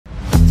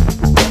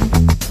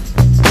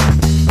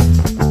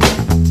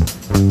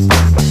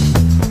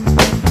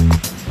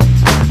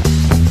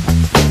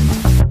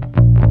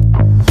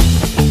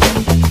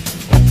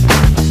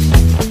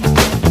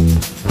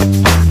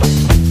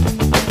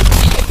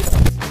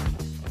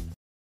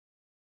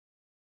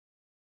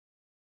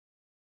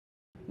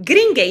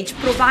GreenGage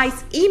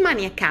provides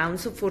e-money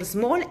accounts for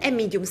small and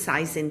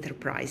medium-sized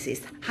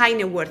enterprises, high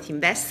net worth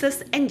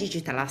investors, and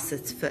digital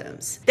assets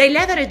firms. They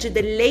leverage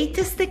the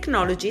latest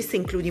technologies,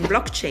 including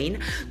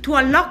blockchain, to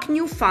unlock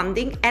new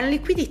funding and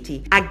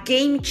liquidity, a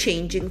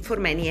game-changing for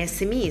many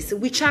SMEs,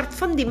 which are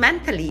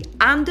fundamentally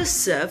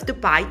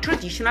underserved by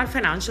traditional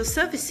financial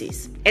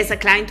services. As a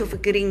client of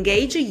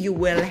GreenGage, you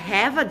will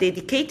have a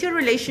dedicated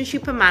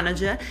relationship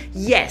manager,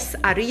 yes,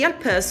 a real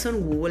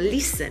person who will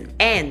listen.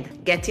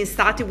 And getting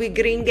started with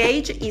GreenGage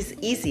is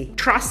easy.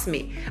 Trust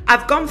me,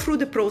 I've gone through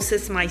the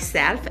process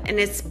myself and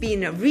it's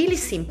been really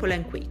simple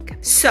and quick.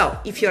 So,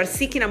 if you are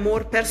seeking a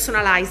more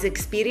personalized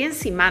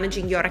experience in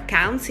managing your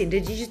accounts in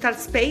the digital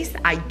space,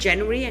 I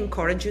genuinely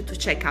encourage you to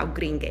check out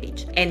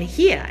GreenGage. And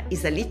here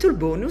is a little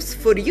bonus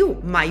for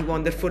you, my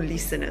wonderful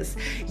listeners.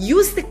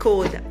 Use the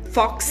code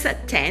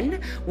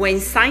FOX10 when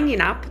signing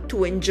up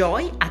to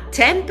enjoy a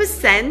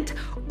 10%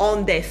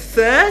 on the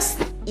first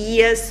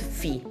year's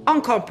fee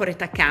on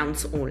corporate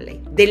accounts only.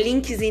 The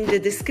link is in the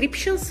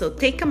description, so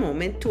take a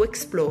moment to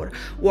explore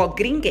what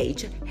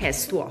GreenGage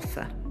has to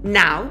offer.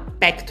 Now,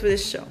 back to the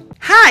show.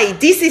 Hi,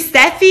 this is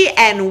Steffi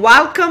and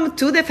welcome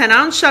to the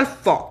Financial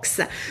Fox.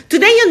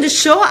 Today on the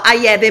show, I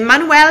have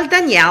Emmanuel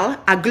Daniel,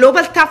 a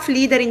global thought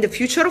leader in the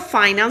future of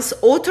finance,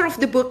 author of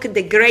the book,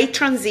 The Great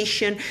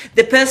Transition,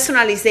 The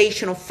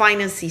Personalization of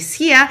Finance is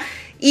Here.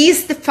 He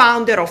is the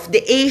founder of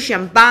the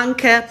Asian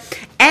Bank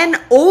and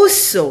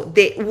also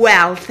the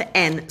Wealth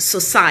and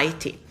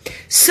Society.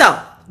 So,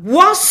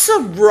 what's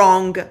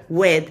wrong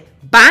with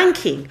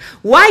banking?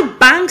 Why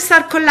banks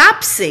are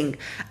collapsing?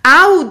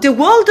 How the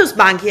world of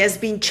banking has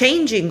been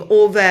changing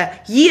over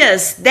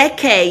years,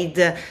 decades,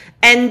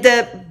 and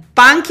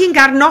banking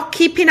are not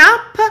keeping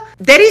up?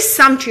 There is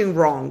something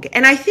wrong.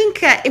 And I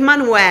think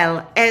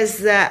Emmanuel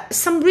has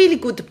some really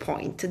good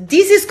point.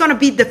 This is going to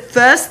be the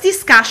first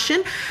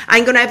discussion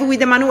I'm going to have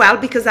with Emmanuel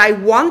because I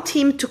want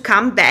him to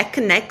come back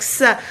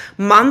next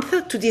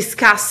month to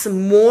discuss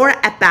more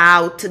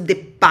about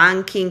the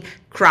banking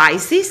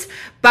crisis.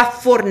 But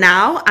for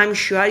now, I'm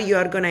sure you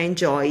are going to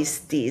enjoy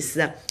this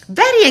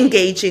very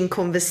engaging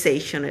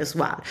conversation as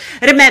well.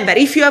 Remember,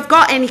 if you have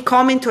got any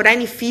comment or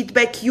any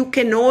feedback, you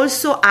can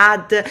also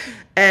add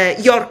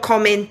your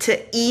comment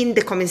in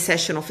the comment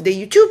section of the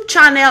YouTube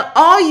channel,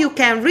 or you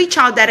can reach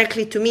out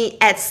directly to me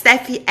at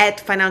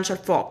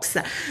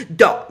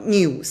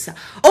steffi@financialfox.news.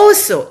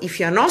 Also, if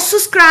you're not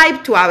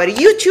subscribed to our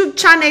YouTube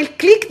channel,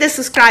 click the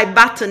subscribe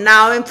button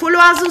now and follow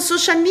us on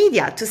social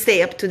media to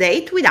stay up to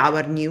date with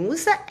our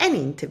news and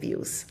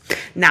interviews.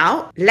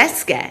 Now,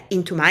 let's get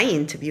into my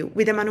interview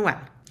with Emmanuel.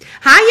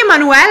 Hi,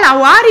 Emmanuel,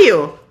 how are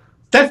you?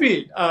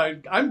 Steffi,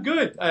 I'm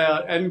good,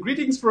 and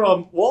greetings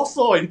from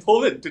Warsaw in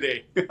Poland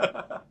today.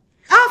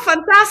 Oh,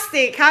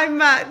 fantastic.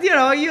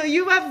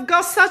 You have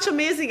got such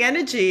amazing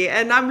energy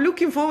and I'm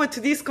looking forward to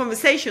this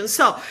conversation.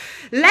 So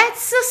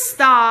let's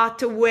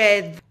start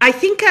with, I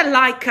think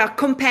like a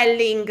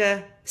compelling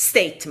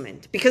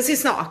statement, because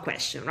it's not a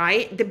question,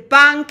 right? The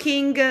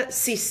banking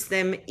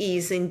system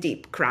is in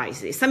deep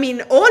crisis. I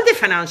mean, all the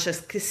financial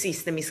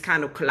system is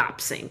kind of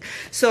collapsing.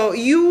 So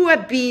you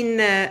have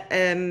been,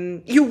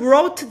 you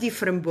wrote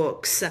different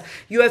books,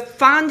 you have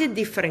founded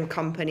different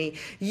company,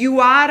 you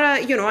are,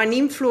 an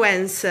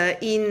influencer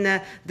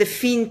in the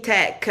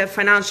fintech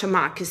financial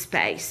market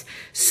space.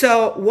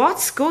 So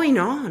what's going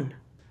on?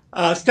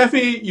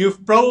 Steffi,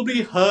 you've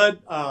probably heard,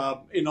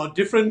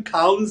 different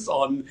counts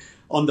on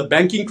the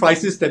banking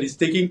crisis that is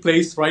taking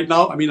place right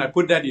now. I mean, I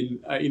put that in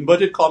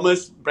inverted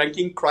commas,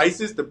 banking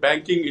crisis. The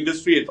banking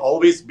industry has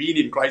always been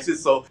in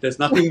crisis, so there's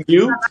nothing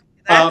new.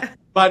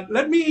 But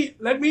let me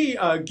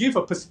give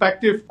a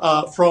perspective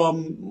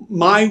from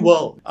my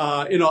world.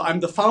 I'm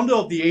the founder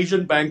of the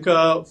Asian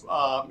Banker,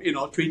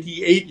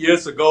 28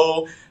 years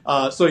ago.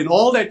 So in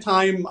all that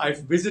time,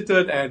 I've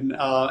visited and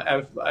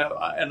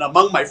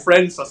among my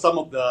friends are some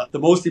of the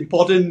most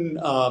important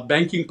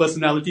banking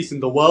personalities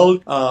in the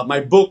world. My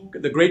book,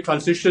 The Great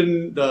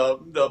Transition, the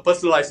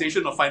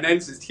Personalization of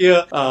Finance is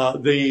here.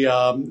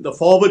 The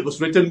foreword was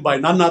written by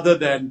none other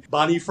than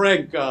Barney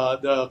Frank,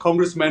 the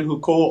congressman who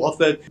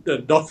co-authored the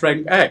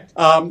Dodd-Frank Act.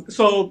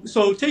 So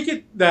take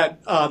it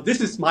that this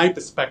is my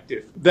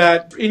perspective,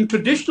 that in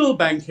traditional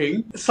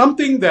banking,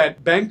 something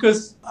that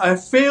bankers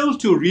have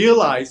failed to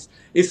realize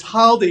is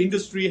how the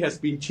industry has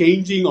been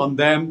changing on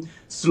them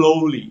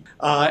slowly,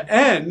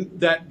 and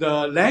that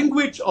the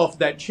language of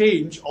that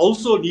change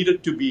also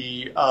needed to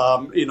be,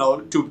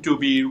 to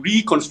be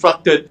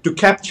reconstructed to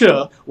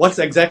capture what's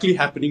exactly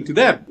happening to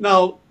them.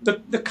 Now,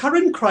 the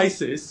current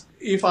crisis,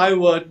 if I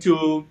were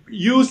to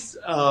use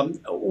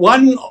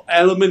one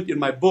element in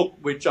my book,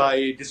 which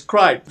I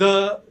described,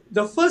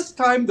 the first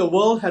time the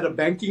world had a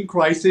banking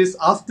crisis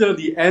after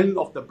the end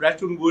of the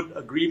Bretton Woods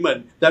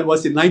Agreement, that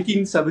was in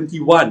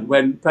 1971,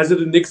 when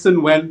President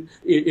Nixon went,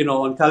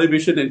 on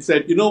television and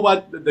said, you know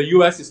what, the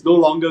US is no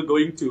longer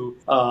going to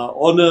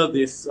honor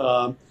this,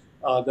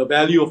 the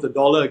value of the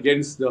dollar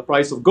against the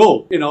price of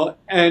gold,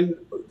 and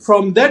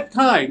from that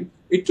time,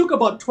 it took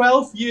about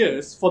 12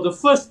 years for the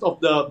first of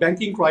the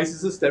banking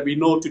crises that we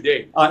know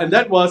today. And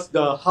that was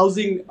the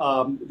housing,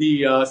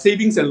 the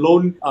savings and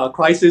loan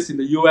crisis in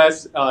the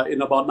US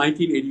in about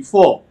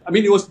 1984. I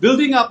mean, it was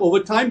building up over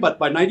time, but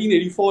by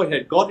 1984, it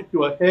had got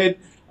into a head.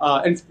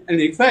 And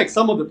in fact,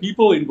 some of the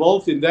people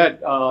involved in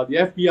that, the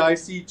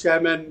FDIC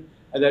chairman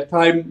at that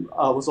time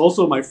was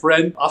also my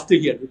friend after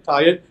he had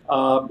retired.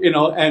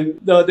 And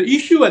the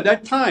issue at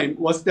that time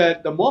was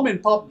that the mom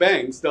and pop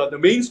banks, the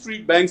Main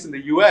Street banks in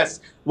the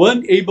US,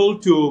 weren't able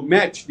to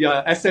match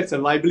their assets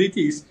and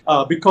liabilities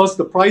because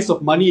the price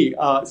of money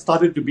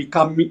started to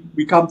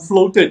become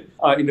floated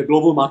in the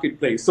global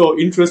marketplace. So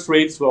interest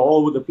rates were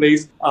all over the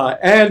place,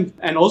 and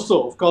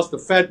also, of course, the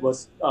Fed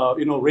was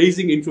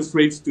raising interest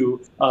rates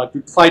to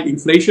fight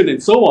inflation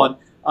and so on.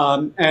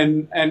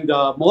 And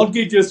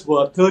mortgages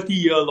were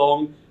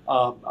 30-year-long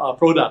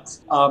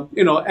products.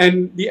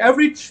 And the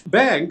average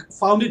bank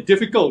found it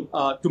difficult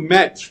to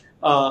match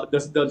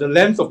the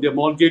length of their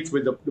mortgage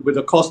with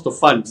the cost of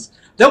funds.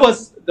 That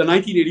was the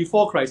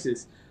 1984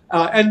 crisis.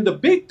 And the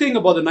big thing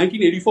about the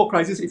 1984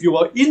 crisis, if you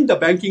were in the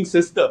banking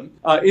system,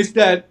 is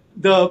that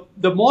the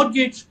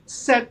mortgage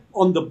sat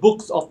on the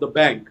books of the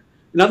bank.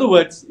 In other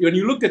words, when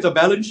you looked at the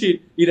balance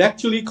sheet, it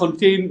actually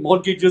contained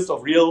mortgages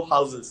of real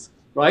houses,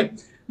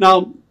 right?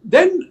 Now,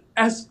 then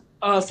as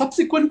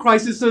subsequent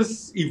crises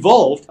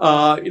evolved,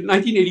 in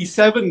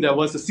 1987, there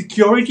was a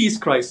securities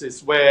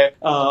crisis where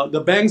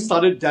the banks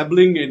started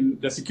dabbling in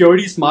the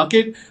securities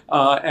market.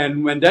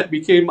 And when that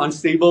became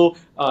unstable,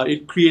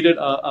 it created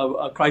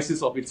a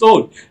crisis of its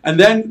own. And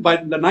then by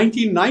the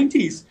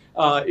 1990s,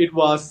 it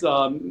was,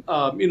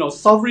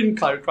 sovereign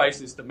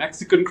crisis, the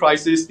Mexican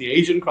crisis, the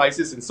Asian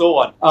crisis, and so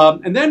on.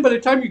 And then by the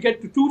time you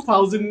get to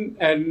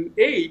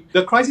 2008,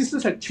 the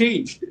crises had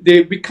changed.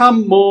 They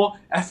become more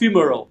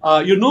ephemeral.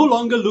 You're no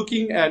longer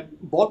looking at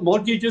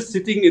mortgages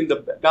sitting in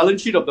the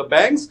balance sheet of the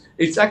banks.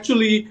 It's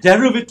actually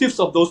derivatives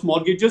of those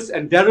mortgages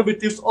and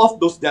derivatives of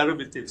those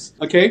derivatives.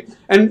 Okay,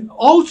 and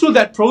also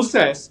that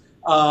process.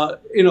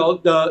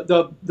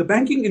 The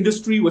banking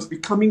industry was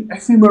becoming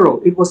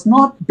ephemeral. It was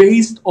not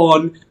based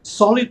on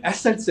solid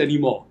assets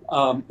anymore.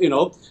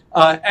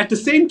 At the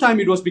same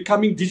time, it was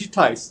becoming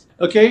digitized.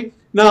 Okay.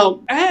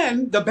 Now,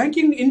 and the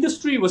banking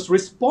industry was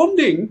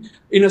responding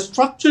in a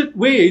structured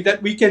way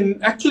that we can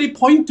actually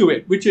point to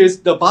it, which is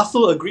the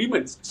Basel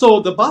agreements. So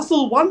the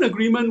Basel I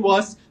agreement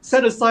was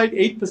set aside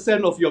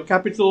 8% of your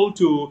capital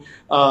to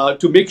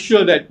make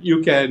sure that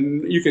you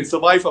can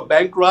survive a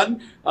bank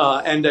run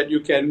and that you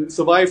can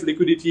survive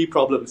liquidity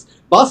problems.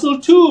 Basel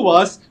II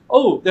was,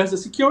 there's a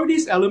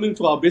securities element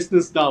to our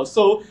business now.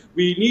 So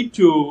we need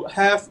to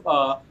have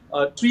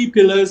 3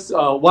 pillars,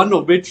 one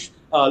of which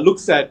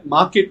looks at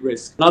market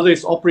risk, another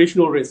is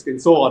operational risk,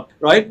 and so on,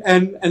 right?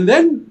 And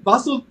then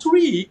Basel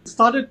III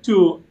started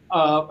to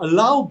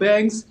allow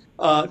banks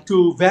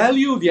to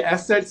value their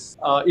assets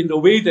in the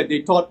way that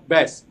they thought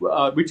best,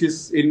 which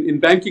is in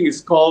banking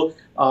is called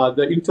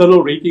the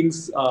internal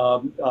ratings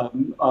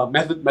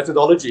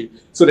methodology.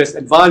 So there's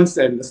advanced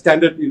and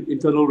standard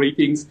internal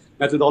ratings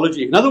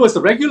methodology. In other words,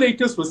 the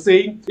regulators were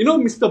saying,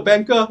 Mr.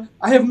 Banker,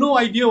 I have no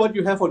idea what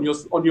you have on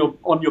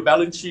your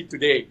balance sheet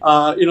today.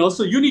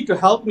 So you need to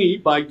help me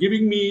by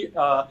giving me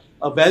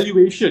a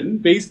valuation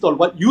based on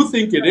what you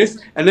think it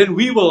is, and then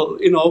we will,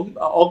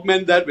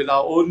 augment that with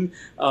our own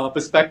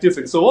perspective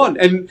and so on.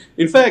 And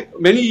in fact,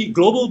 many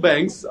global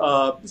banks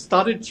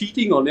started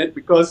cheating on it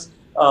because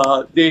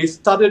they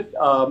started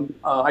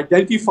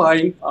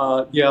identifying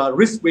their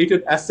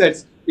risk-weighted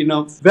assets in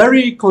a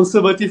very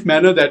conservative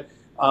manner that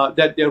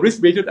their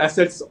risk-weighted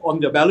assets on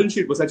their balance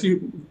sheet was actually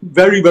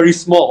very, very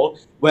small,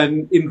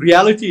 when in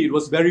reality it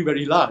was very,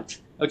 very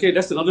large. Okay,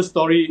 that's another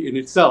story in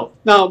itself.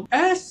 Now,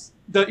 as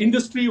the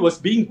industry was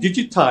being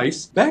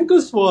digitized,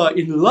 bankers were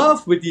in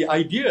love with the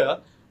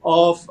idea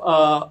of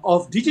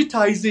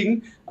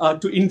digitizing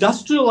to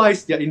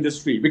industrialize their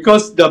industry,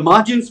 because the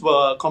margins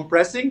were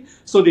compressing.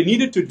 So they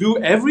needed to do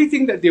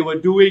everything that they were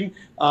doing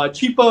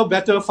cheaper,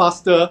 better,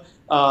 faster,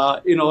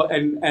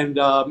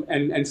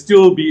 and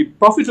still be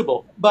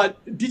profitable.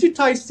 But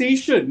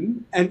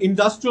digitization and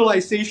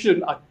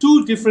industrialization are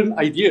two different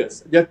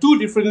ideas. They're two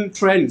different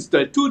trends.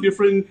 They're two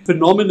different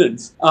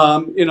phenomenons.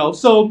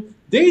 So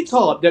they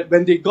thought that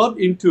when they got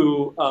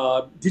into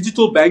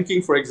digital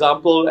banking, for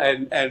example,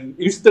 and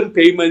instant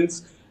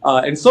payments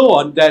and so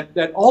on,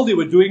 that all they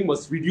were doing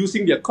was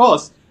reducing their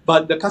costs,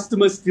 but the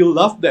customers still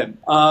loved them.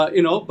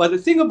 But the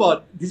thing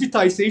about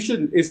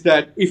digitization is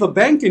that if a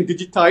bank can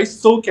digitize,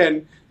 so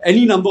can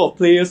any number of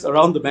players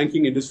around the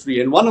banking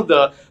industry. And one of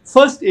the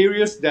first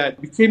areas that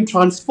became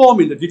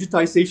transformed in the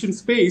digitization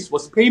space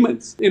was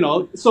payments.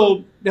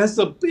 So there's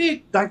a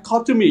big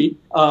dichotomy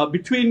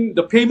between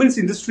the payments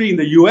industry in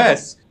the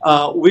US,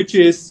 which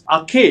is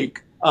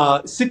archaic,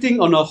 sitting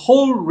on a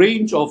whole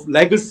range of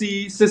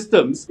legacy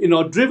systems,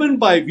 driven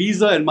by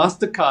Visa and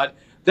MasterCard,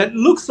 that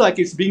looks like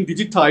it's being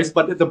digitized,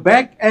 but at the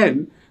back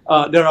end,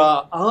 there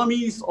are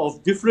armies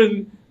of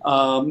different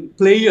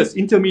players,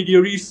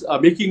 intermediaries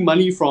making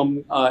money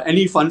from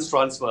any funds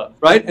transfer,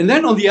 right? And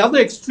then on the other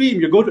extreme,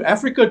 you go to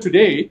Africa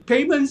today,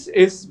 payments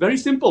is very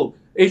simple.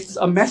 it's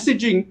a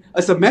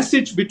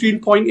message between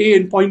point A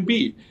and point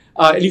B.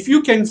 And if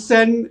you can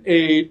send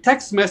a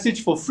text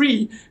message for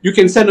free, you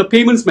can send a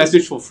payments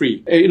message for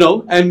free.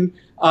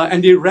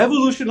 And they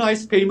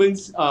revolutionized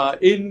payments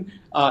in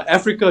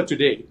Africa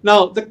today.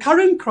 Now, the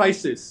current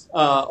crisis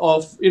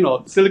of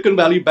Silicon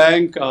Valley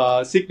Bank,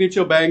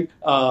 Signature Bank,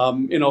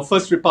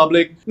 First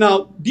Republic.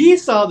 Now,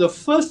 these are the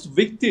first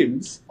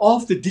victims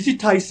of the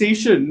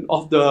digitization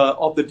of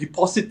the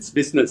deposits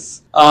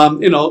business.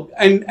 And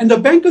the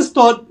bankers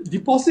thought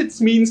deposits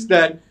means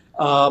that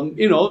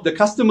the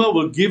customer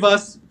will give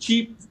us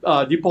cheap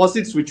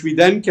deposits, which we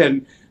then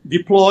can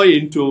deploy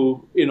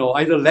into,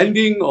 either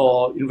lending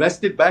or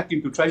invest it back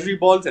into treasury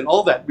bonds and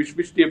all that, which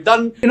they've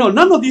done.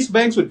 None of these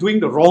banks were doing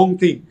the wrong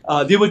thing.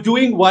 They were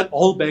doing what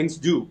all banks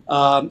do,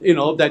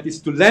 that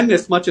is to lend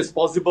as much as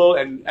possible.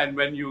 And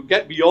when you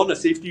get beyond a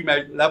safety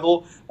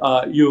level,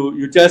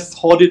 you just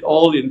hoard it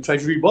all in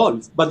treasury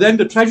bonds. But then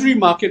the treasury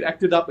market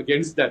acted up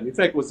against them. In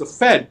fact, it was the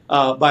Fed,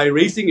 by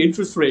raising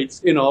interest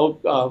rates,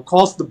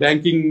 caused the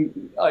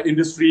banking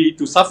industry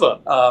to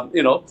suffer,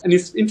 and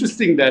it's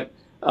interesting that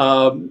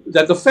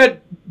the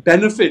Fed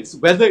benefits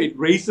whether it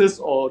raises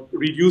or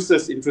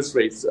reduces interest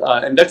rates.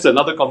 And that's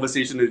another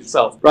conversation in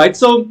itself, right?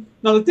 So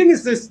now the thing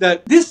is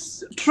that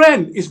this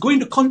trend is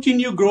going to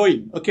continue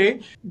growing,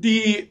 okay?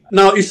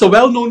 Now it's a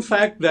well-known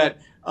fact that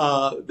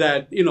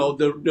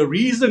the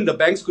reason the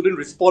banks couldn't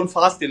respond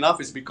fast enough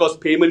is because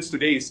payments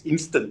today is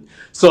instant.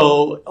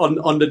 So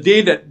on the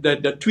day that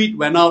the tweet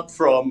went out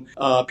from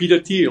Peter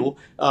Thiel,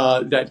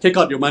 that take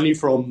out your money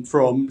from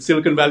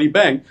Silicon Valley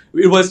Bank,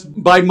 it was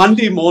by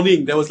Monday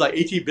morning there was like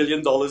 $80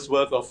 billion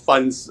worth of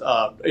funds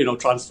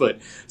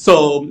transferred.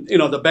 So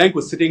the bank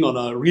was sitting on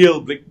a real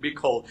big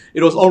hole.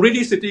 It was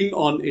already sitting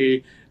on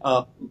a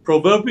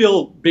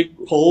proverbial big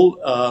hole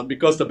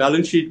because the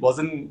balance sheet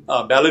wasn't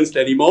balanced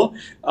anymore.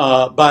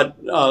 But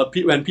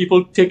when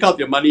people take out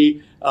their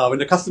money, when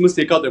the customers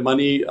take out their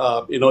money,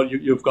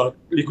 you've got a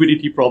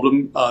liquidity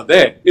problem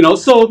there.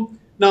 So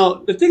now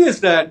the thing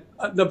is that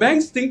the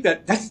banks think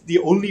that that's the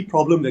only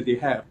problem that they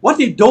have. What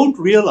they don't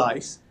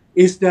realize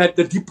is that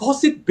the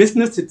deposit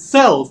business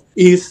itself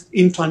is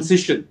in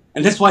transition.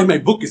 And that's why my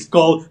book is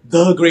called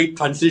The Great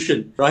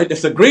Transition, right?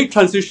 There's a great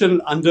transition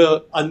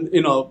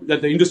that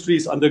the industry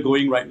is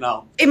undergoing right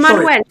now.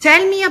 Emmanuel,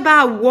 tell me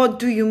about what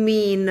do you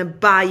mean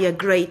by a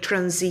great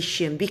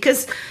transition?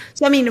 Because,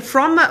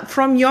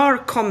 from your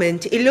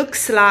comment, it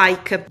looks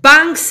like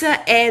banks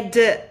had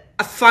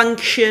a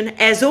function,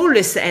 has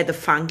always had a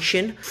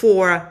function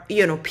for,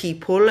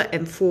 people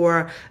and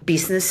for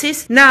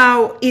businesses.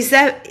 Now, is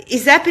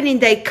happening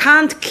they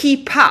can't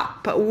keep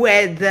up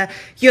with,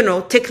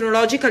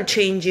 technological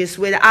changes,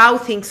 with how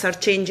things are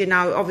changing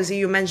now. Obviously,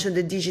 you mentioned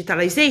the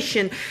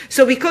digitalization.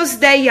 So because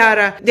they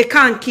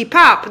can't keep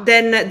up,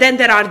 then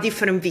there are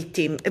different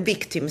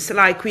victims,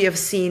 like we have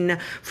seen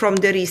from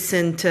the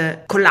recent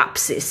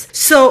collapses.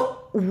 So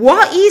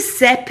what is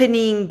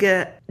happening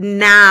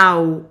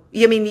now?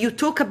 You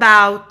talk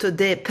about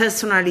the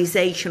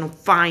personalization of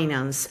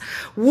finance.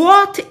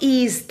 What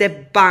is the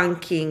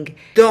banking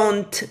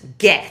don't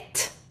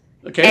get?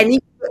 Okay.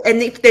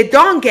 And if they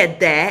don't get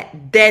there,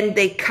 then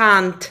they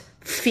can't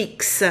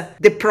fix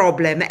the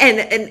problem.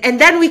 And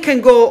then we can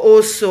go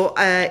also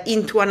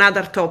into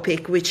another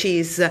topic, which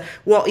is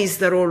what is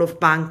the role of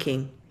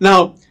banking?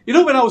 Now,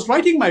 when I was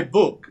writing my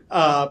book,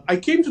 I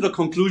came to the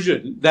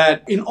conclusion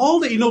that in all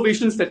the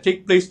innovations that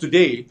take place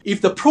today,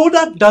 if the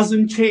product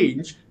doesn't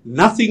change,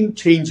 nothing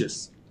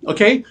changes.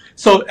 Okay?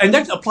 So, and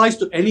that applies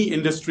to any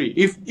industry.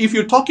 If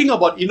you're talking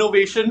about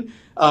innovation,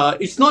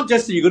 it's not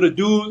just that you're going to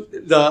do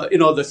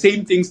the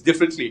same things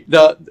differently.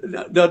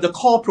 The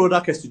core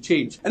product has to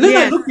change. And then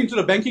I looked into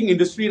the banking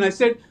industry and I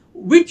said,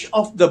 which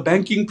of the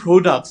banking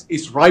products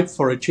is ripe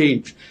for a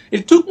change?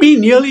 It took me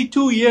nearly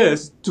 2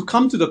 years to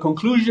come to the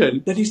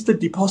conclusion that it's the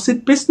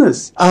deposit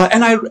business.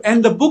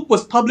 And the book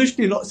was published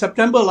in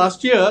September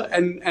last year,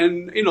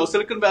 and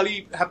Silicon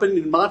Valley happened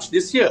in March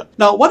this year.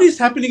 Now, what is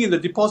happening in the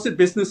deposit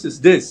business is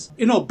this.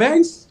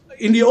 Banks,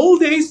 in the old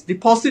days,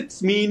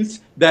 deposits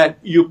means that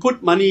you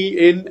put money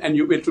in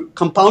and with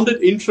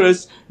compounded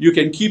interest, you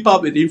can keep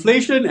up with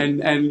inflation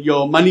and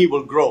your money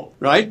will grow,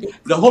 right?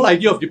 The whole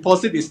idea of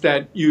deposit is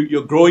that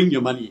you're growing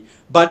your money.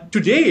 But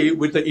today,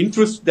 with the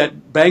interest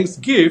that banks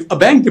give, a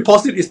bank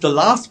deposit is the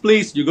last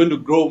place you're going to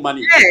grow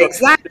money. Yeah,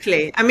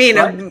 exactly.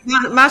 Right?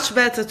 Much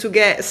better to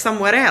get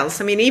somewhere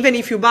else. Even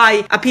if you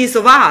buy a piece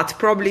of art,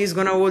 probably it's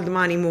going to hold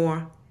money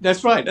more.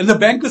 That's right. And the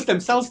bankers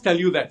themselves tell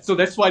you that. So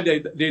that's why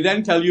they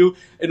then tell you,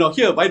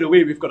 here, by the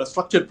way, we've got a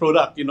structured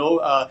product, we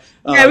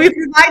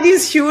provide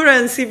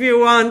insurance if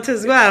you want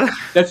as well.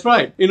 That's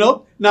right.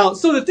 Now,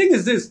 so the thing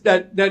is this,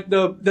 that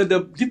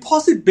the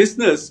deposit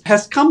business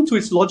has come to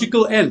its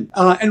logical end.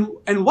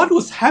 And what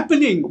was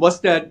happening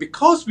was that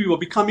because we were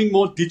becoming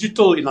more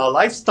digital in our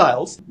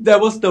lifestyles, there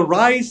was the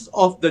rise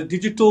of the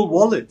digital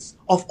wallets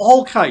of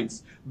all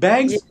kinds.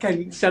 Banks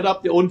can set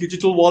up their own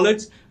digital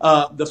wallets.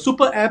 The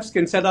super apps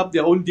can set up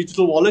their own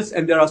digital wallets,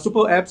 and there are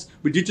super apps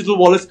with digital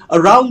wallets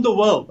around the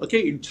world.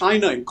 Okay, in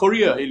China, in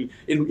Korea, in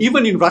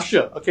even in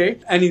Russia. Okay,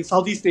 and in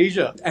Southeast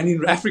Asia and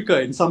in Africa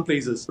in some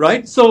places.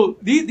 Right. So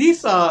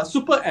these are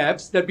super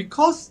apps that,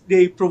 because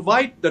they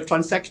provide the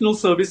transactional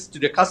service to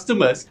their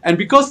customers, and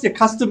because their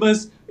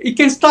customers, it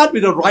can start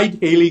with a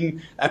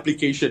ride-hailing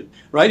application,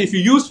 right? If you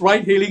use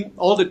ride-hailing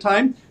all the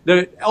time,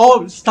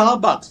 or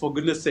Starbucks, for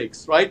goodness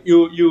sakes, right?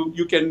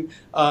 You can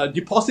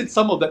deposit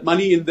some of that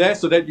money in there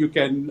so that you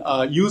can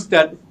use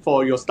that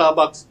for your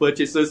Starbucks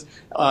purchases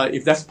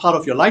if that's part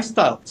of your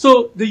lifestyle.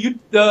 So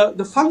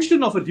the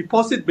function of a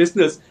deposit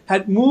business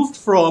had moved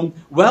from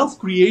wealth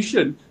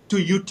creation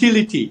to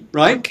utility,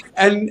 right?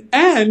 And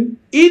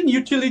in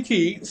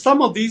utility,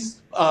 some of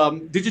these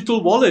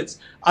digital wallets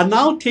are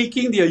now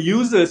taking their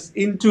users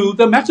into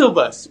the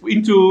metaverse,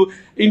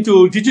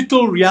 into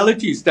digital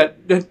realities that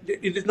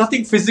it is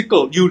nothing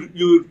physical.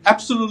 You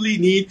absolutely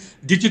need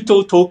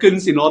digital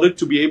tokens in order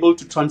to be able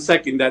to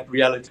transact in that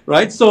reality,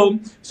 right? So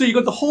you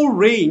got the whole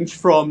range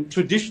from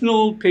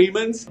traditional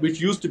payments,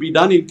 which used to be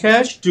done in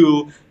cash,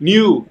 to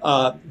new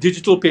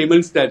digital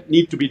payments that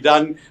need to be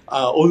done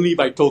only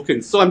by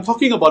tokens. So I'm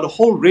talking about a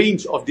whole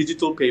range of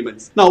digital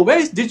payments. Now, where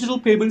is digital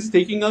payments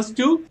taking us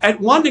to? At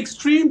one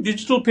extreme,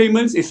 digital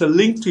payments is a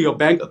link to your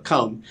bank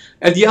account.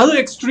 At the other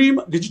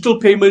extreme, digital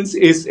payments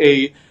is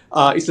a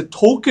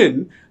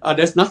token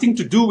that's nothing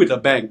to do with a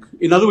bank.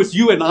 In other words,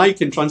 you and I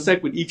can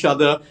transact with each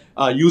other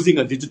using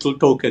a digital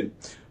token,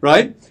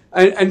 right?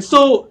 And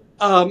so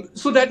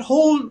that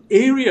whole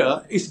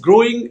area is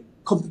growing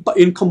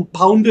in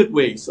compounded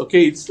ways.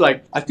 Okay, it's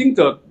like, I think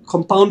the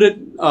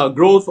compounded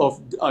growth of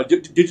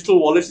digital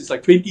wallets is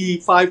like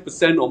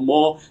 25% or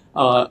more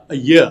a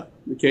year.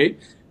 Okay.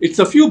 It's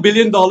a few $1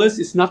 billion.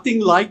 It's nothing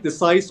like the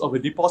size of a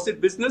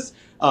deposit business,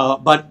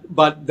 but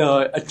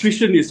the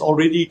attrition is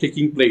already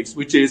taking place,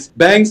 which is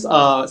banks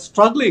are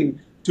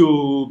struggling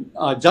to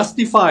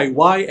justify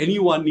why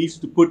anyone needs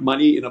to put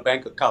money in a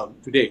bank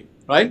account today,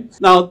 right?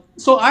 Now,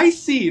 so I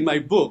see in my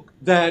book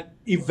that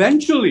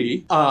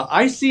eventually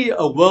I see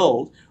a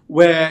world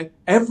where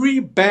every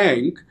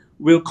bank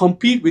will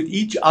compete with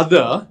each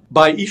other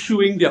by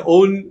issuing their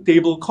own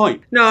stable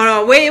coin.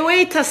 No,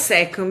 wait a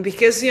second,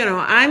 because,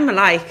 I'm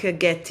like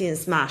getting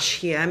smashed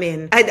here. I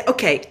mean,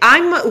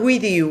 I'm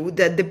with you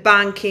that the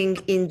banking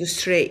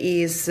industry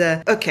is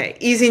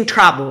in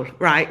trouble,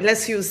 right?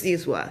 Let's use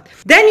this word.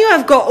 Then you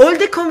have got all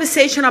the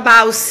conversation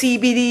about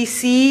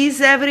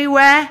CBDCs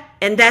everywhere.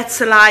 And that's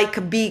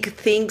like big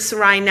things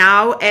right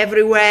now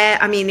everywhere.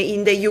 I mean,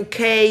 in the UK,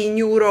 in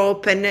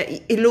Europe, and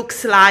it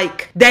looks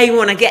like they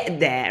want to get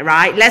there,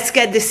 right? Let's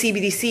get the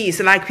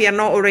CBDCs, like we are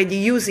not already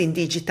using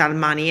digital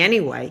money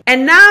anyway.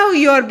 And now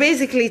you're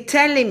basically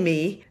telling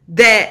me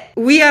that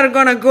we are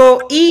going to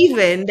go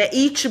even, that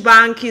each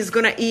bank is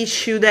going to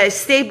issue their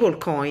stable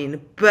coin.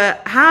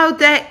 But how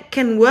that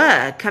can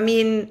work? I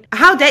mean,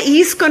 how that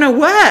is going to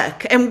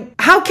work? And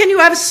how can you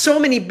have so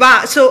many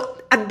banks? So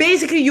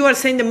basically, you are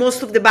saying that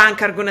most of the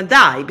banks are going to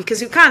die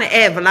because you can't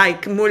have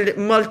like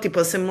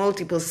multiples and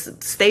multiples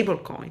stable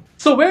coin.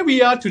 So where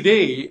we are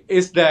today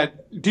is that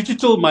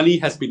digital money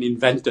has been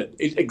invented.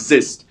 It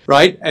exists,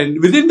 right?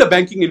 And within the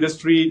banking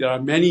industry, there are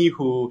many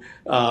who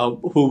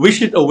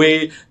wish it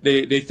away.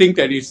 They think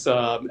that it's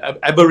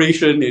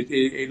aberration. It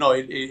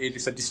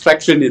is a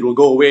distraction. It will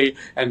go away,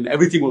 and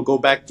everything will go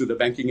back to the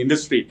banking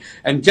industry.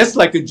 And just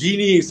like a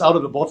genie is out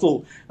of the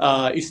bottle,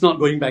 it's not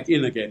going back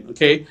in again.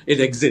 Okay, it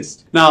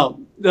exists. Now,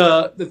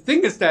 the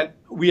thing is that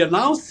we are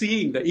now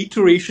seeing the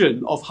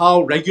iteration of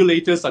how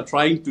regulators are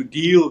trying to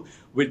deal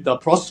with the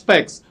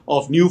prospects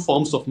of new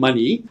forms of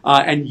money.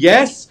 And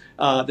yes,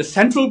 the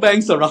central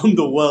banks around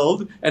the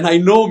world, and I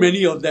know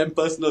many of them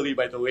personally,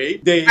 by the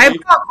way.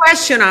 I've got a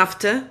question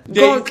after.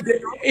 There's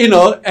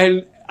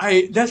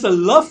a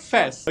love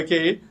fest,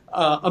 okay,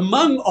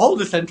 among all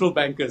the central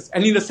bankers.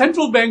 And in the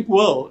central bank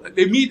world,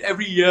 they meet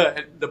every year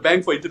at the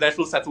Bank for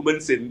International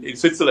Settlements in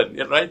Switzerland,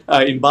 right?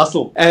 In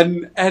Basel.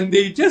 And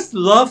they just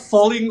love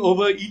falling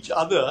over each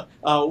other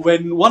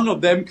when one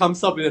of them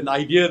comes up with an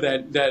idea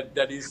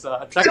that is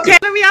attractive. Okay,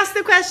 let me ask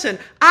the question.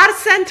 Are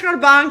central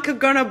bank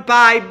going to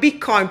buy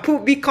Bitcoin,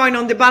 put Bitcoin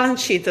on the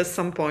balance sheet at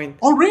some point?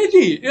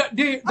 Already.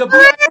 The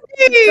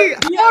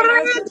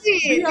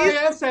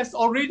BIS has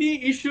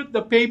already issued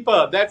the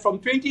paper that from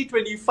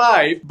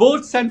 2025,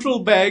 both central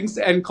banks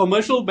and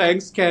commercial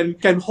banks can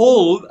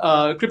hold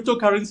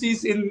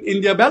cryptocurrencies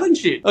in their balance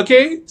sheet.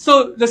 Okay,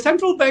 so the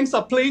central banks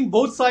are playing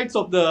both sides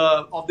of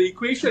the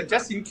equation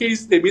just in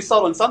case they miss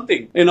out on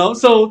something.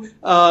 So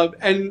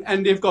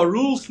and they've got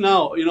rules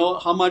now.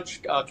 How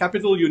much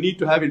capital you need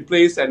to have in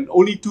place, and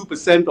only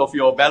 2% of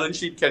your balance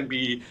sheet can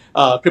be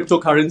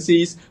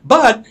cryptocurrencies.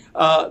 But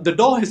the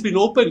door has been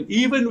opened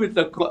even with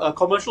the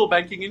commercial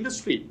banking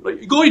industry.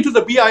 You go into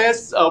the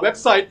BIS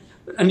website.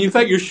 And in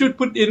fact, you should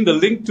put in the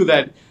link to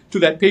that to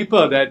that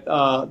paper that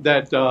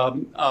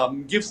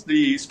gives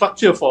the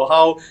structure for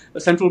how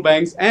central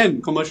banks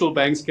and commercial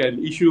banks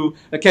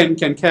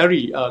can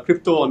carry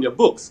crypto on their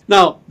books.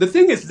 Now, the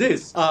thing is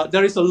this: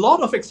 there is a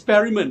lot of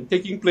experiment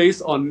taking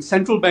place on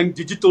central bank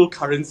digital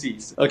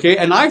currencies. Okay,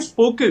 and I've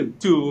spoken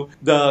to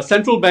the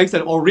central banks that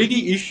have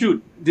already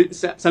issued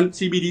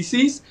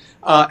CBDCs,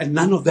 and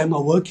none of them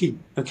are working.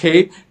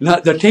 Okay, now,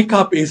 the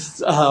take-up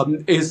is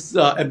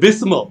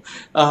abysmal,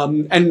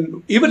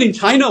 and even in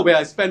China, where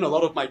I spend a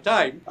lot of my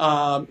time,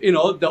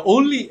 the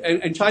only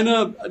and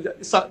China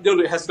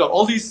has got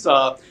all these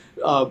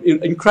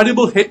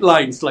incredible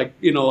headlines like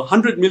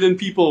 100 million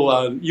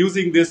people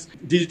using this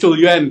digital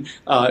yuan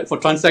for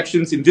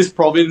transactions in this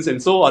province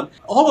and so on.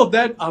 All of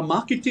that are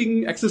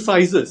marketing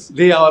exercises.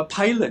 They are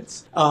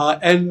pilots,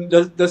 and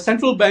the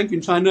central bank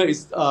in China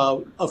is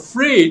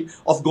afraid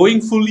of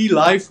going fully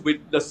live with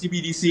the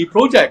CBDC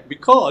project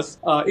because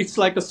it's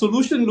like a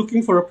solution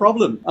looking for a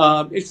problem.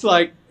 It's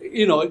like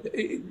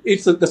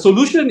the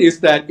solution is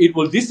that it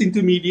will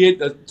disintermediate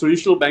the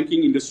traditional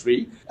banking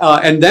industry,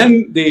 and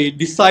then they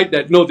decide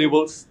that no, they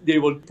will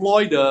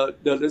deploy the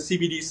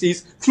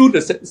CBDCs through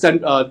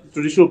the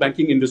traditional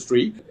banking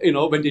industry,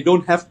 when they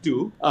don't have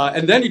to,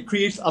 and then it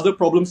creates other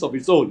problems of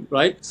its own,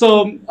 right?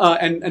 So,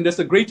 and there's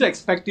a greater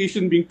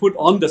expectation being put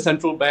on the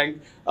central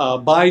bank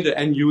by the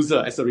end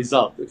user as a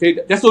result. Okay,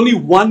 that's only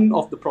one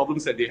of the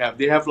problems that they have.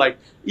 They have like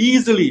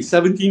easily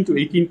 17 to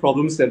 18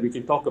 problems that we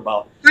can talk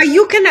about.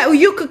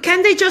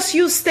 Can they just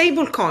use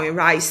stablecoin,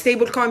 right?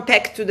 Stablecoin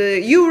pegged to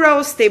the euro,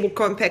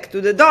 stablecoin pegged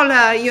to the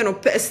dollar,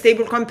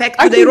 stablecoin pegged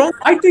to their own.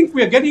 I think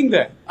we are getting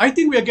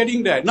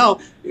there. Now,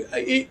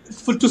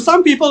 to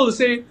some people who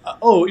say,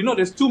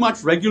 there's too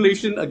much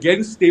regulation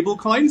against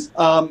stablecoins.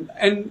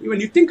 And when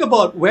you think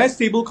about where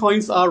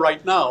stablecoins are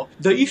right now,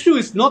 the issue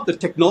is not the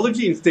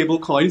technology in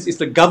stablecoins, it's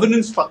the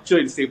governance structure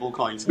in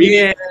stablecoins.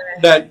 Meaning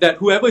that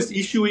whoever is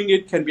issuing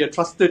it can be a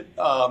trusted,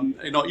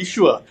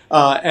 issuer,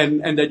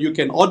 and that you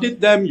can audit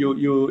them.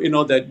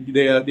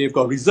 That they've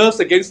got reserves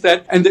against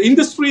that. And the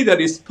industry that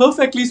is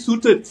perfectly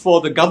suited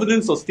for the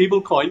governance of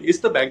stablecoin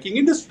is the banking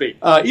industry.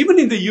 Even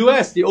in the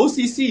US, the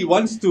OCC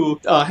wants to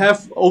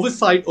have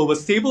oversight over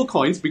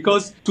stablecoins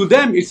because to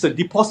them it's a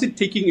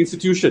deposit-taking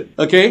institution.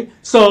 Okay,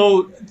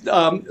 so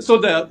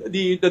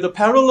the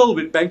parallel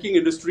with banking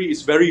industry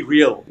is very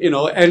real.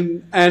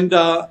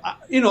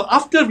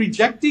 After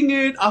rejecting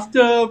it,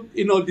 after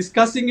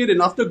discussing it,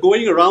 and after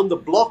going around the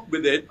block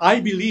with it, I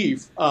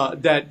believe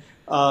that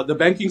the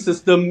banking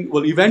system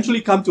will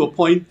eventually come to a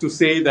point to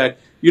say that,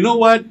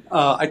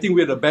 I think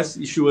we're the best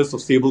issuers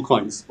of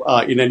stablecoins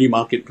in any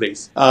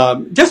marketplace.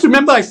 Just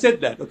remember I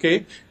said that,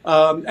 okay?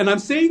 And I'm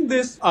saying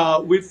this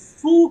with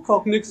full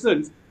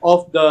cognizance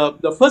of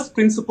the first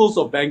principles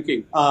of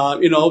banking,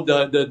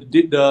 the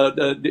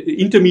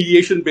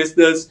intermediation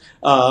business,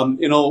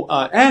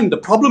 and the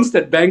problems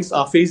that banks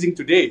are facing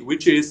today,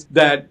 which is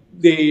that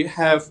they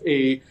have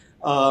a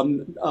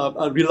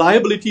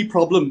reliability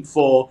problem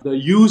for the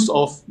use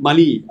of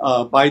money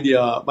by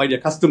their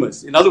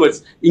customers. In other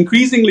words,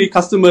 increasingly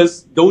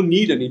customers don't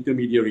need an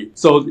intermediary,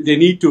 so they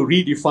need to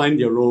redefine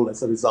their role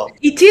as a result.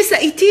 It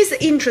is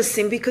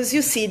interesting because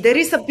you see there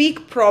is a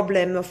big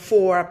problem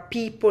for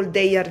people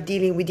they are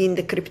dealing within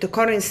the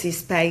cryptocurrency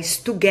space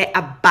to get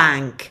a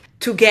bank,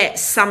 to get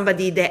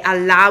somebody that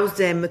allows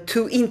them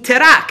to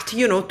interact,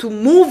 to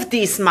move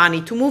this money,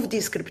 to move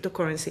this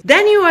cryptocurrency.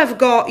 Then you have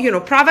got,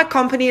 private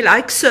company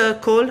like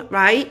Circle,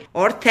 right?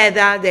 Or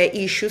Tether, they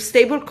issue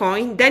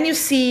stablecoin. Then you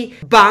see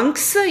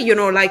banks,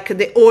 like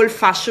the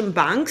old-fashioned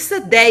banks,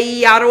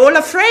 they are all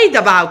afraid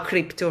about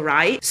crypto,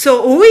 right?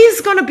 So who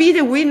is going to be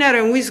the winner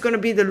and who is going to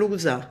be the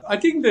loser? I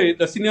think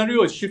the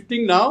scenario is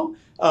shifting now.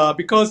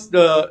 Because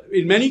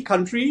in many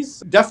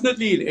countries,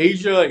 definitely in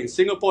Asia, in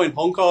Singapore, in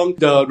Hong Kong,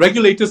 the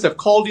regulators have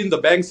called in the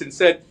banks and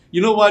said, you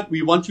know what,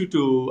 we want you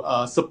to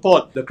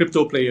support the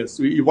crypto players.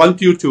 We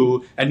want you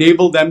to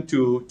enable them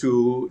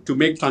to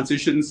make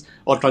transitions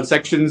or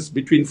transactions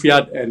between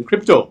fiat and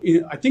crypto.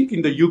 I think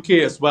in the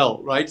UK as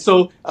well, right?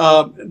 So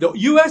the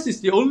US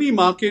is the only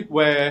market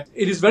where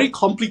it is very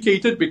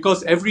complicated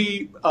because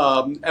every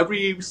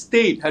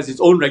state has its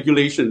own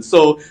regulations.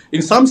 So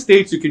in some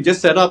states, you can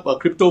just set up a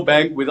crypto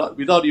bank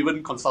without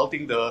even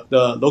consulting the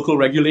local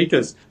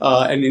regulators.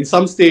 And in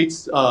some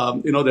states, there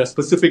are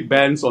specific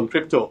bans on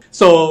crypto.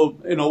 So,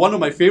 one of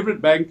my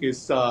favorite bank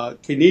is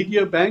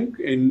Canadian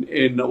Bank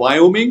in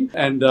Wyoming,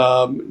 and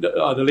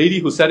the lady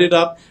who set it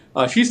up,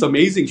 she's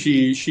amazing.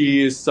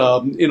 She is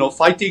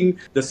fighting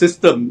the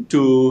system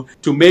to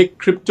make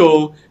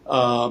crypto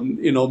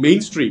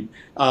mainstream.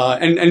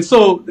 And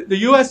so the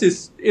US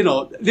is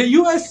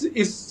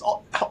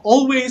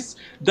always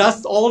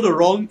does all the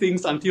wrong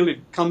things until it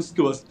comes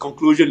to a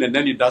conclusion, and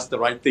then it does the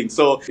right thing.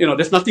 So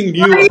there's nothing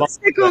new. What's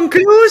the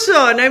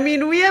conclusion? I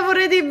mean, we have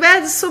already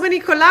had so many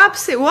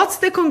collapses. What's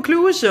the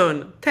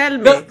conclusion? Tell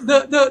me.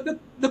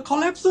 The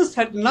collapses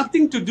had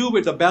nothing to do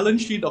with the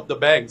balance sheet of the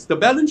banks. The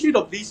balance sheet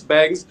of these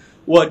banks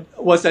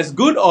was as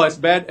good or as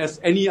bad as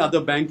any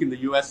other bank in the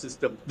US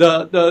system.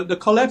 The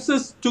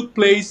collapses took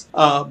place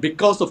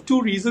because of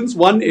two reasons.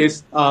 One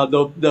is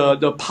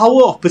the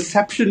power of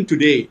perception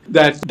today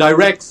that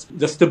directs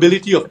the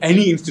stability of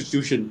any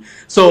institution.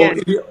 So Yes.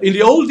 in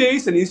the old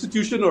days, an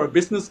institution or a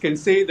business can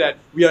say that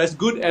we are as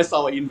good as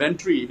our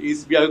inventory,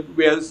 we are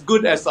as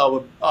good as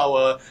our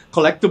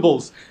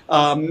collectibles.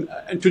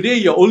 And today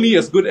you're only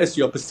as good as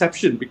your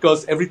perception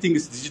because everything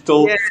is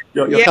digital. Yeah.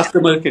 Your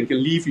customer can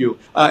leave you.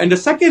 And the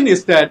second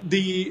is that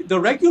the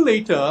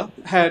regulator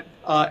had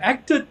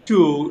acted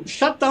to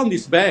shut down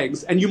these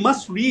banks, and you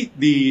must read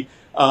the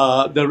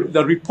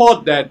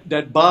report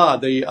that Barr,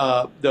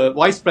 the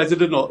vice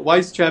president or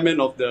vice chairman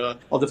of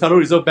the Federal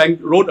Reserve Bank,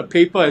 wrote a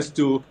paper as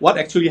to what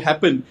actually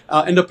happened,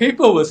 and the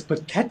paper was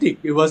pathetic.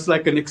 It was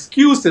like an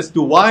excuse as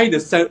to why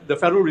the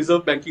Federal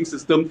Reserve banking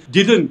system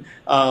didn't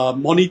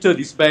monitor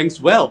these banks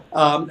well,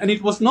 and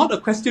it was not a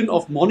question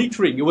of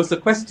monitoring. It was a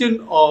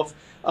question of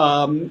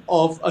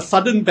a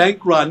sudden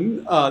bank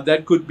run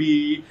that could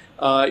be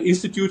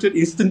instituted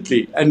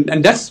instantly,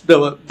 and that's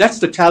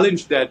the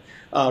challenge that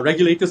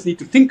regulators need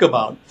to think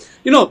about.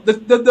 You know,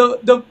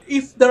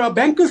 if there are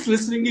bankers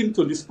listening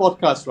into this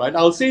podcast, right,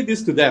 I'll say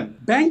this to them: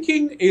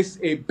 banking is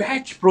a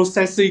batch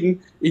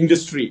processing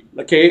industry.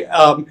 Okay,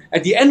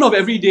 at the end of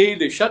every day,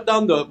 they shut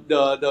down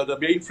the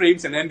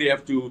mainframes, and then they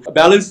have to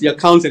balance the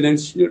accounts and then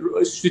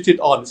switch it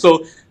on.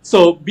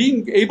 So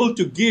being able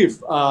to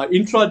give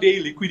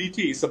intraday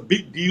liquidity is a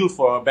big deal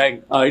for a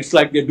bank. It's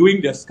like they're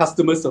doing their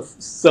customers a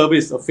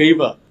service, a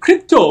favor.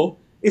 Crypto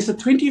is a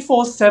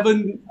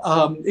 24/7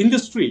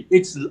 industry.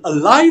 It's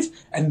alive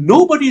and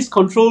nobody's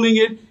controlling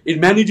it. It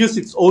manages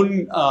its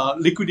own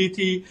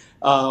liquidity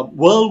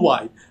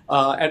worldwide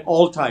at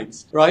all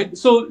times, right?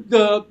 So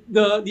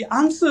the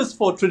answers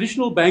for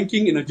traditional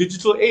banking in a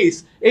digital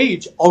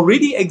age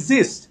already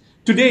exist.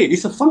 Today,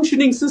 it's a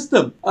functioning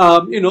system,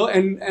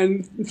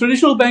 and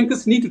traditional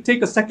bankers need to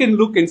take a second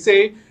look and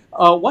say,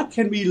 what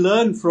can we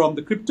learn from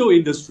the crypto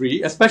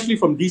industry, especially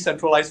from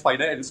decentralized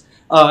finance,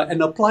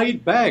 and apply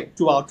it back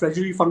to our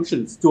treasury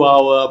functions, to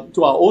our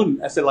own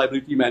asset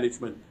liability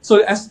management.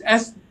 So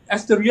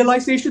as the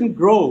realization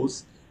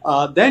grows,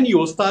 then you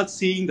will start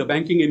seeing the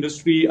banking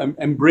industry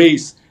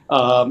embrace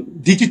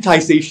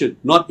digitization,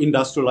 not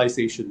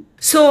industrialization.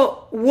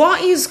 So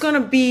what is going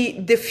to be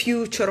the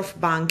future of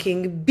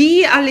banking?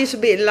 Be a little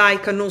bit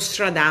like a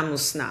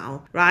Nostradamus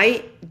now,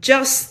 right?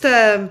 Just,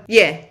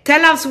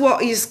 tell us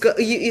what is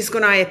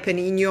going to happen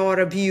in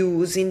your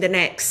views in the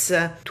next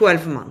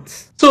 12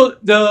 months. So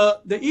the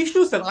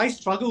issues that I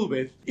struggle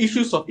with,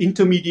 issues of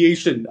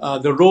intermediation,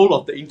 the role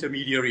of the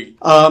intermediary,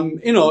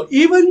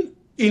 even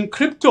in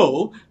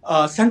crypto,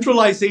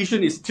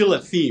 centralization is still a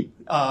theme.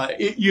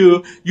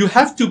 You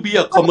have to be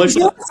a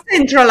commercial. It's all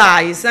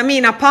centralized. I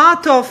mean, a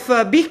part of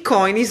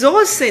Bitcoin is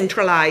all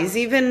centralized.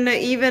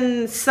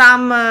 Even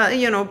some,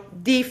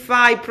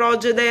 DeFi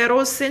project, they are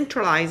all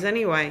centralized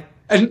anyway.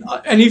 And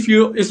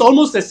it's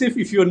almost as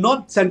if you're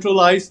not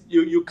centralized,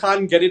 you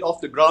can't get it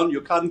off the ground,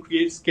 you can't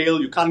create scale,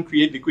 you can't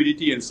create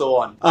liquidity, and so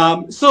on.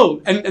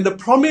 And the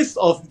promise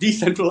of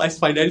decentralized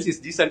finance is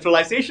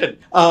decentralization.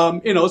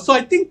 So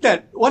I think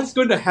that what's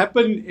going to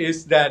happen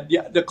is that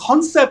the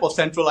concept of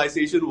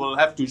centralization will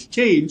have to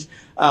change,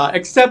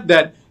 except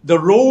that the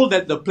role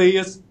that the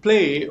players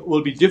play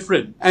will be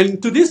different.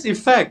 And to this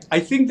effect, I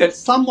think that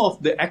some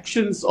of the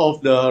actions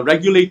of the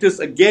regulators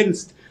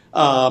against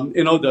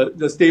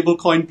the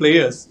stablecoin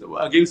players,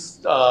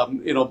 against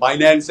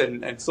Binance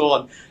and so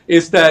on,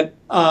 is that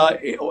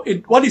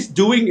what it's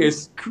doing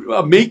is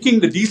making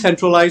the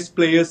decentralized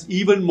players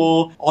even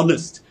more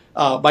honest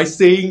by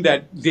saying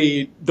that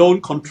they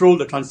don't control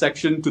the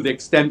transaction to the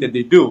extent that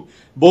they do,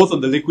 both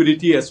on the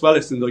liquidity as well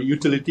as in the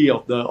utility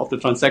of the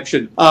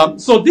transaction.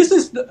 So this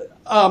is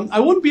I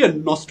won't be a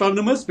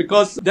Nostradamus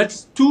because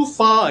that's too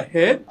far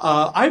ahead.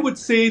 I would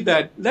say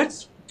that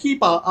let's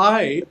keep our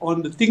eye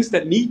on the things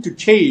that need to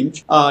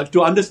change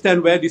to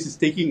understand where this is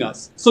taking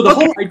us. So the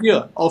whole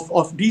idea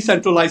of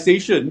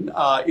decentralization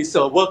is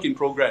a work in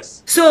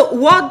progress. So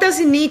what does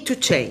it need to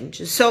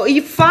change? So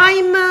if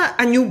I'm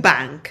a new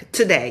bank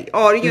today,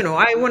 or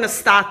I want to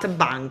start a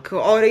bank,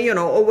 or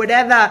or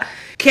whatever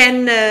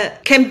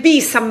can be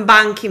some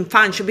banking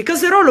function,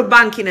 because the role of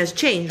banking has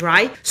changed,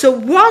 right? So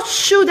what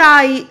should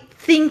I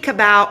think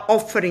about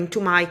offering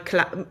to my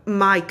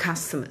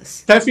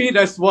customers? Steffi,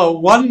 that's a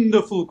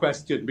wonderful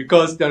question,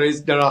 because there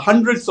are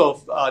hundreds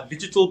of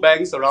digital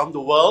banks around the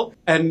world,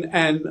 and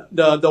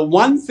the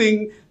one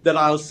thing that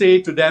I'll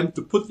say to them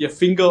to put their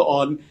finger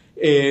on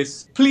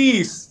is,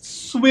 please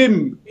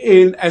swim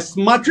in as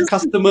much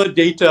customer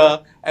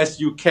data as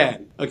you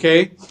can,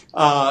 okay?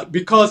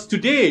 Because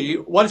today,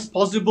 what is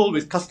possible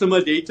with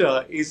customer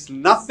data is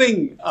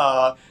nothing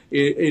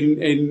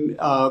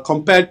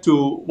compared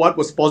to what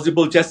was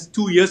possible just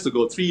 2 years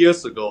ago, 3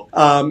 years ago.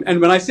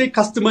 And when I say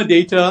customer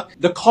data,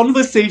 the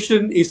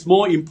conversation is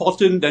more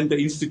important than the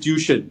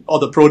institution or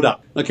the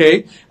product,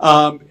 okay?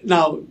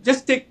 Now,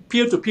 just take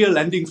peer-to-peer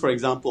lending, for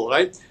example,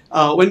 right?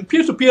 When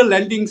peer-to-peer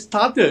lending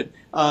started,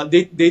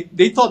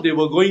 they thought they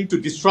were going to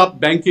disrupt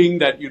banking,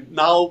 that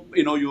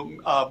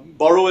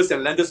borrowers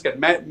and lenders can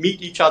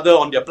meet each other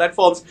on their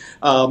platforms.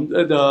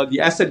 The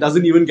asset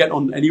doesn't even get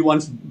on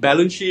anyone's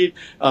balance sheet,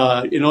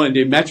 and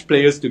they match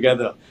players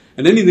together.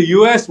 And then in the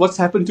US, what's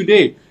happened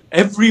today?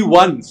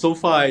 Everyone,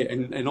 SoFi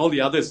and all the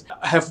others,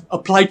 have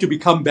applied to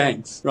become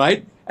banks,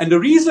 right? And the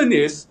reason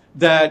is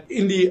that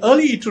in the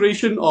early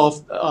iteration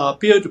of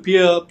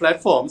peer-to-peer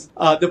platforms,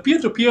 the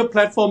peer-to-peer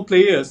platform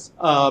players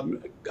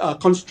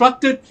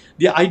constructed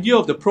the idea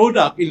of the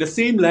product in the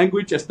same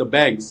language as the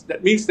banks.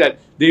 That means that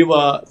they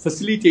were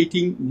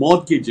facilitating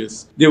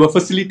mortgages, they were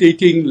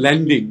facilitating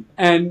lending,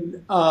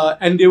 and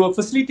they were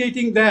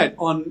facilitating that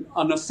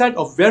on a set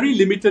of very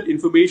limited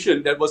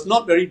information that was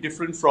not very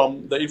different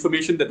from the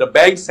information that the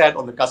banks had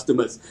on the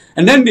customers.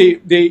 And then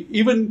they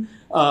even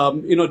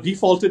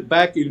defaulted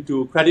back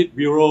into credit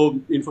bureau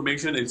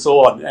information and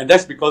so on. And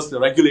that's because the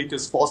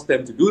regulators forced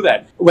them to do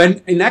that.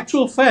 When in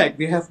actual fact,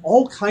 they have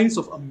all kinds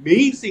of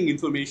amazing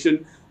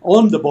information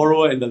on the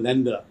borrower and the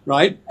lender,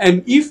 right?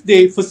 And if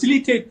they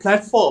facilitate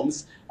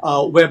platforms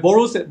where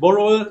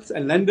borrowers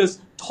and lenders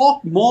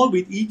talk more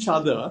with each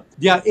other,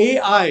 their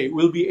AI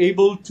will be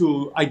able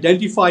to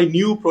identify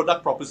new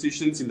product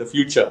propositions in the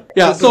future.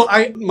 Yeah, so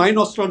my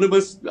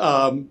Nostradamus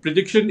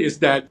prediction is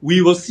that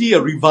we will see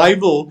a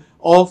revival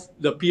of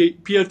the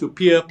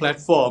peer-to-peer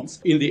platforms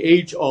in the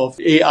age of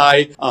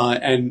AI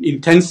and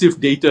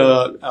intensive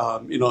data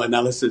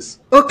analysis.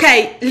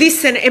 Okay,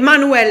 listen,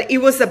 Emmanuel, it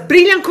was a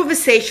brilliant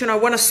conversation. I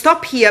want to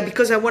stop here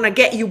because I want to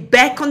get you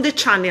back on the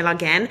channel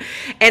again.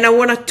 And I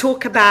want to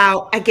talk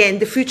about, again,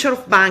 the future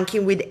of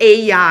banking with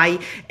AI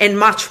and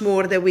much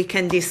more that we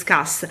can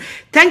discuss.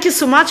 Thank you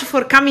so much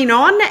for coming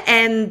on.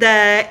 And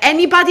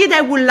anybody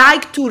that would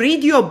like to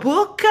read your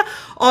book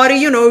or,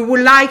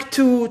 would like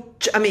to,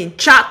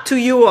 chat to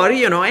you or,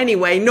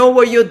 anyway, know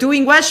what you're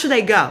doing, where should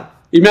I go?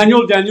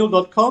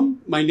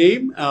 EmmanuelDaniel.com, my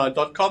name,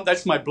 .com,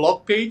 that's my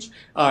blog page.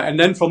 And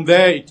then from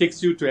there, it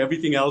takes you to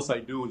everything else I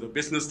do, the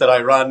business that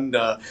I run,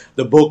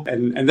 the book.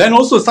 And then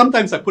also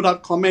sometimes I put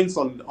out comments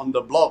on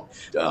the blog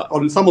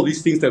on some of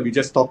these things that we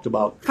just talked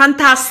about.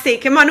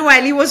 Fantastic.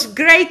 Emmanuel, it was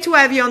great to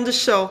have you on the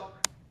show.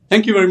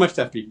 Thank you very much,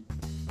 Steffi.